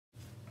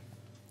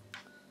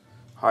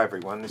Hi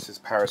everyone, this is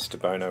Paris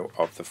Debono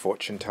of the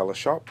Fortune Teller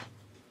Shop.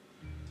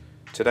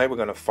 Today we're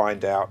going to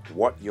find out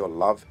what your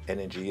love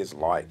energy is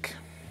like.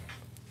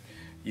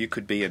 You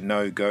could be a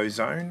no-go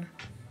zone,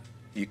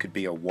 you could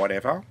be a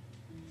whatever,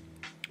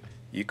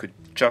 you could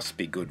just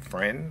be good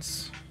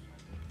friends,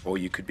 or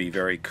you could be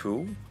very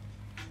cool,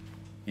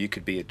 you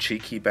could be a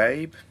cheeky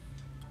babe,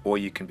 or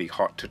you can be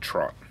hot to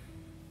trot.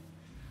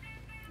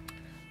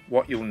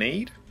 What you'll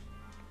need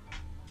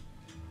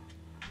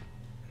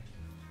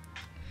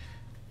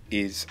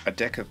is a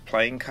deck of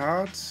playing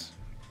cards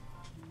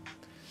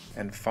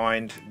and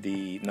find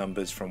the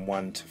numbers from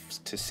 1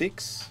 to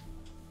 6,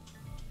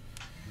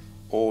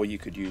 or you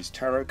could use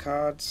tarot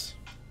cards,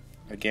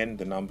 again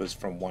the numbers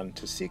from 1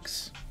 to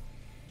 6,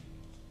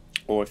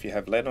 or if you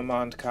have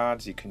Lenormand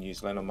cards you can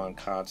use Lenormand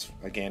cards,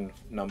 again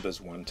numbers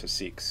 1 to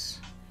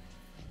 6.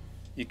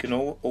 You can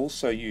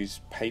also use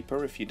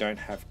paper if you don't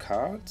have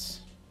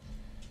cards.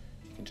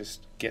 You can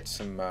just get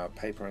some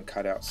paper and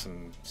cut out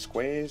some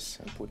squares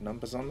and put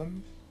numbers on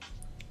them.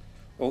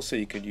 Also,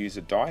 you could use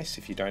a dice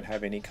if you don't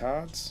have any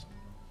cards.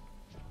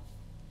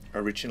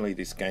 Originally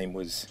this game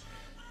was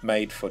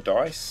made for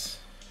dice,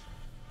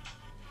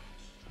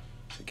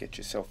 so get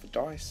yourself a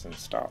dice and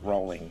start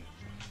rolling.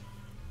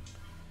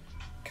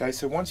 Okay,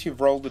 so once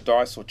you've rolled the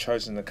dice or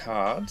chosen the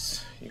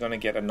cards, you're going to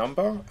get a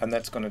number, and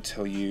that's going to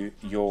tell you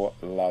your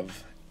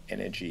love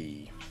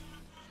energy.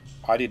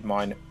 I did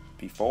mine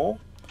before,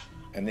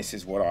 and this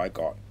is what I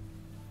got.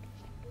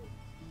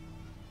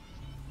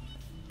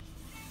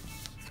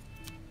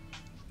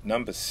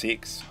 Number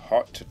 6,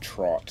 hot to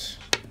trot.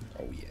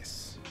 Oh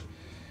yes.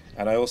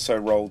 And I also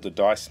rolled the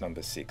dice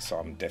number 6, so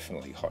I'm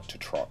definitely hot to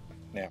trot.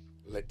 Now,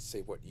 let's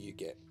see what you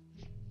get.